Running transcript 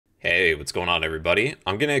Hey, what's going on everybody?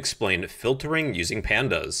 I'm going to explain filtering using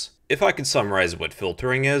pandas. If I could summarize what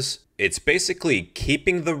filtering is, it's basically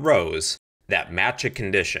keeping the rows that match a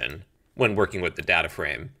condition when working with the data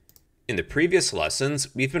frame. In the previous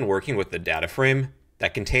lessons, we've been working with the data frame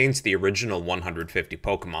that contains the original 150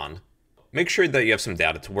 Pokemon. Make sure that you have some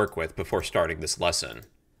data to work with before starting this lesson.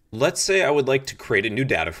 Let's say I would like to create a new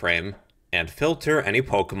data frame and filter any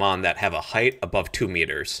Pokemon that have a height above 2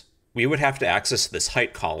 meters. We would have to access this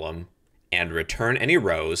height column and return any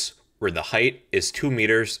rows where the height is 2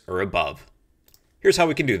 meters or above. Here's how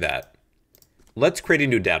we can do that. Let's create a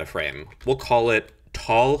new data frame. We'll call it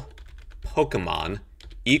tall Pokemon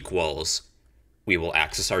equals. We will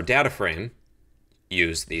access our data frame,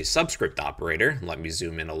 use the subscript operator. Let me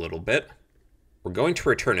zoom in a little bit. We're going to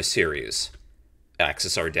return a series.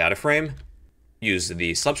 Access our data frame, use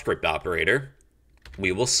the subscript operator.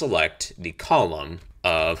 We will select the column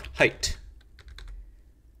of height.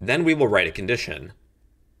 Then we will write a condition.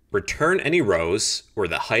 Return any rows where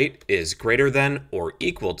the height is greater than or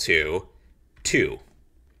equal to 2.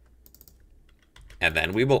 And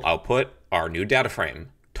then we will output our new data frame,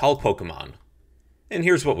 tall Pokemon. And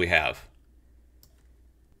here's what we have.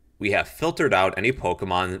 We have filtered out any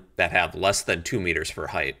Pokemon that have less than 2 meters for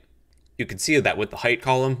height. You can see that with the height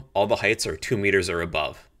column, all the heights are 2 meters or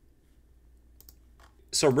above.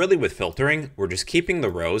 So really with filtering, we're just keeping the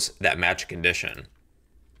rows that match a condition.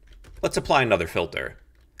 Let's apply another filter.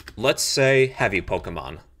 Let's say heavy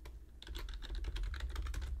Pokemon.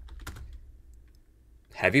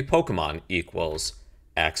 Heavy Pokemon equals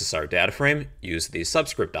access our data frame, use the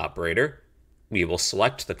subscript operator. We will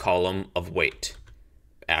select the column of weight.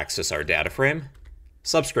 Access our data frame,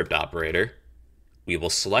 subscript operator. We will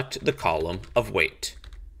select the column of weight.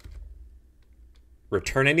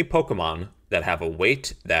 Return any Pokemon that have a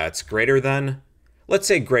weight that's greater than, let's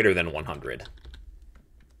say greater than 100.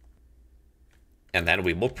 And then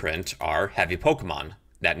we will print our heavy Pokemon,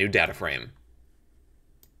 that new data frame.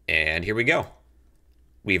 And here we go.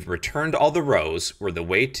 We've returned all the rows where the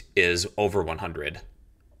weight is over 100.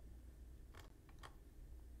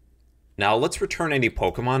 Now let's return any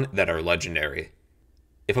Pokemon that are legendary.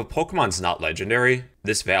 If a Pokemon's not legendary,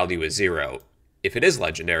 this value is 0. If it is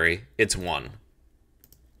legendary, it's 1.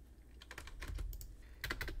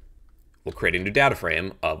 We'll create a new data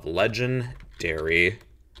frame of legendary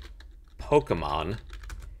Pokemon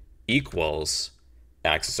equals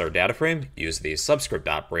access our data frame, use the subscript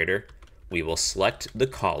operator. We will select the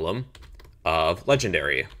column of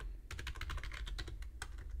legendary.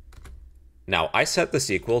 Now I set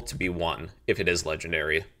this equal to be 1 if it is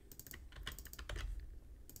legendary.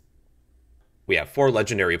 We have 4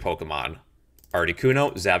 legendary Pokemon: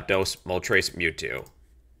 Articuno, Zapdos, Moltres, Mewtwo.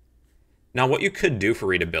 Now what you could do for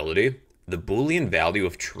readability, the Boolean value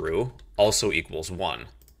of true also equals 1.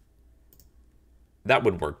 That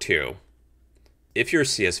would work too. If your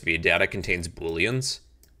CSV data contains Booleans,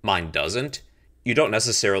 mine doesn't, you don't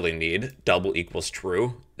necessarily need double equals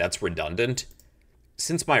true. That's redundant.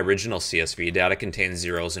 Since my original CSV data contains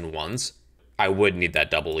zeros and ones, I would need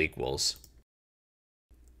that double equals.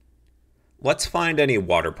 Let's find any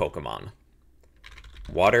water Pokemon.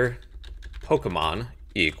 Water Pokemon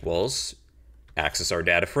equals access our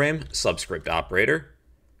data frame, subscript operator.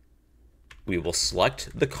 We will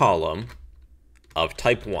select the column of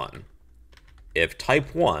type 1. If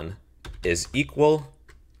type 1 is equal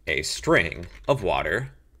a string of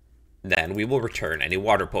water, then we will return any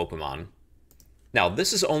water Pokemon. Now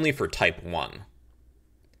this is only for type 1.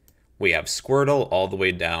 We have Squirtle all the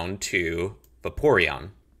way down to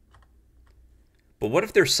Vaporeon. But what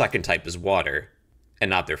if their second type is water and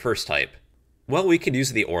not their first type? Well, we could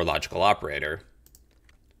use the OR logical operator.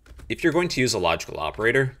 If you're going to use a logical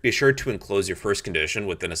operator, be sure to enclose your first condition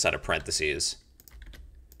within a set of parentheses.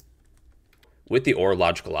 With the OR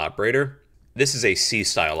logical operator, this is a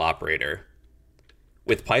C-style operator.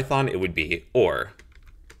 With Python, it would be OR.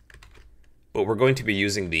 But we're going to be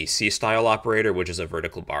using the C-style operator, which is a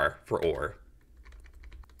vertical bar for OR.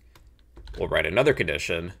 We'll write another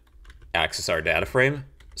condition, access our data frame,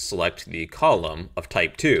 select the column of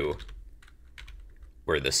type 2,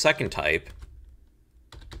 where the second type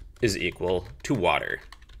is equal to water.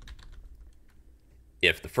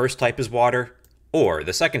 If the first type is water, or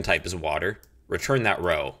the second type is water, return that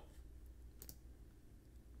row.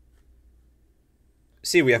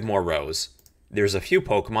 See, we have more rows. There's a few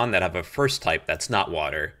Pokemon that have a first type that's not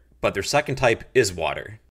water, but their second type is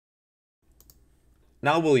water.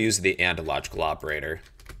 Now we'll use the AND logical operator.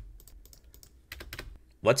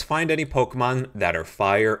 Let's find any Pokemon that are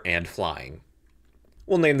fire and flying.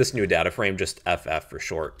 We'll name this new data frame just FF for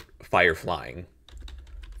short, fire flying.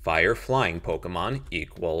 fire flying Pokemon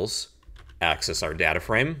equals access our data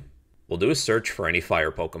frame. We'll do a search for any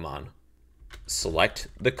fire Pokemon. Select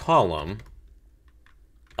the column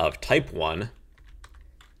of type 1.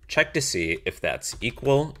 Check to see if that's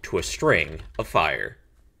equal to a string of fire.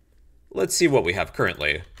 Let's see what we have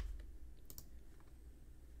currently.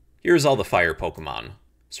 Here's all the fire Pokemon,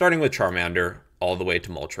 starting with Charmander all the way to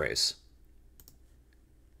Moltres.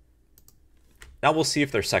 Now we'll see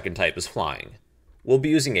if their second type is flying. We'll be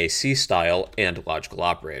using a C-style and logical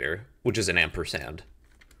operator, which is an ampersand.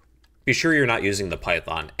 Be sure you're not using the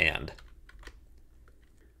Python and.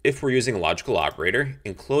 If we're using a logical operator,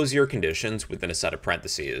 enclose your conditions within a set of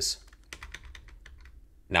parentheses.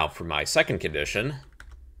 Now for my second condition,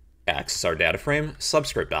 access our data frame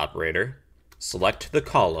subscript operator, select the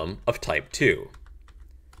column of type 2.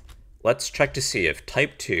 Let's check to see if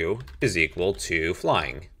type 2 is equal to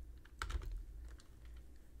flying.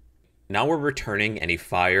 Now we're returning any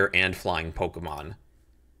fire and flying Pokemon.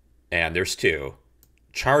 And there's two,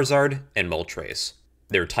 Charizard and Moltres.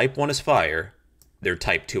 Their type 1 is fire, their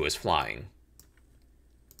type 2 is flying.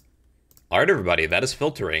 Alright everybody, that is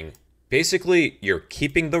filtering. Basically, you're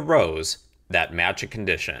keeping the rows that match a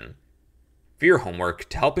condition. For your homework,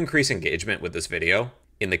 to help increase engagement with this video,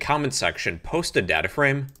 in the comments section, post a data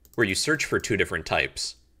frame where you search for 2 different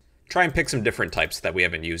types. Try and pick some different types that we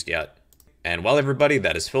haven't used yet. And well everybody,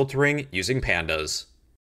 that is filtering using Pandas.